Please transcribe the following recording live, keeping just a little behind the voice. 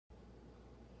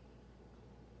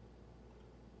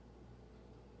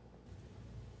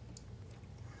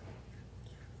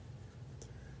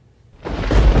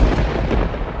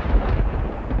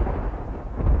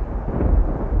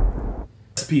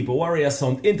people, Warrior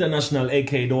Sound International,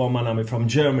 aka the one man army from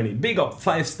Germany. Big up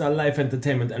 5-Star Life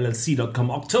Entertainment LLC.com.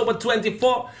 October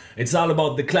 24, it's all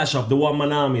about the clash of the one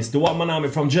man armies. The one man army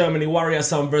from Germany, Warrior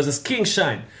Sound versus King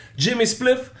Shine. Jimmy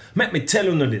Spliff, let me tell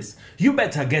you this. You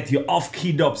better get your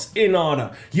off-key dubs in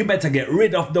order. You better get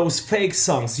rid of those fake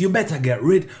songs. You better get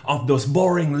rid of those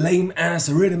boring, lame-ass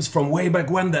rhythms from way back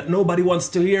when that nobody wants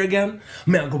to hear again.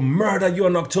 Man, I'm gonna murder you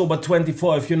on October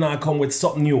 24 if you not come with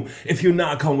something new. If you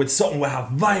not come with something where have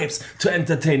vibes to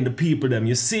entertain the people them.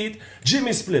 You see it?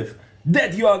 Jimmy Spliff,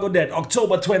 dead you are go dead.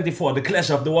 October 24, the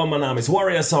clash of the one man armies.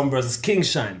 Warrior Sound versus King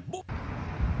Shine.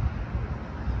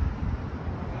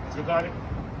 You got it?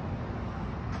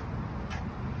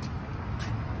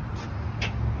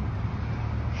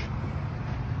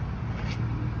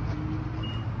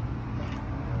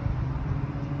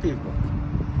 People,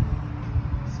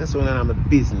 since when I'm a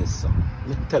business, son,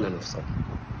 I'm telling you something.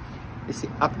 This is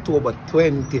October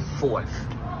 24th.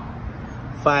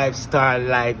 5-Star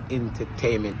Live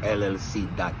Entertainment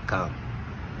LLC.com.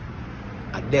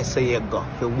 And that's where you go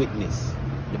to witness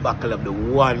the battle of the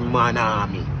one-man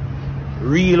army.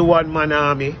 Real one-man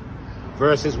army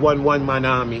versus one-man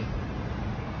army.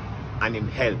 And him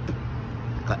help.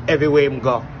 Because everywhere him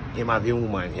go, him have a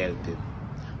woman help him.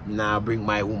 Now bring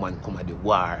my woman come at the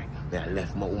war. I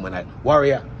left my woman at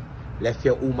warrior. Left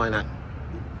your woman at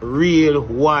real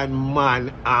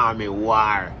one-man army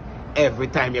war. Every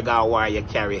time you go war, you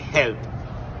carry help.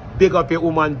 Big up your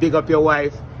woman, big up your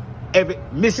wife.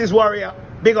 Mrs. Warrior,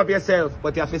 big up yourself.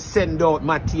 But you have to send out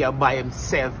Mattia by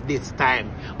himself this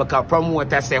time. Because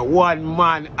promoter say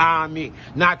one-man army.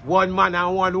 Not one man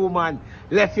and one woman.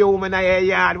 Left your woman at your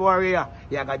yard, warrior.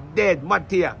 You got dead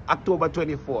Mattia, October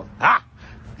 24th. Ha!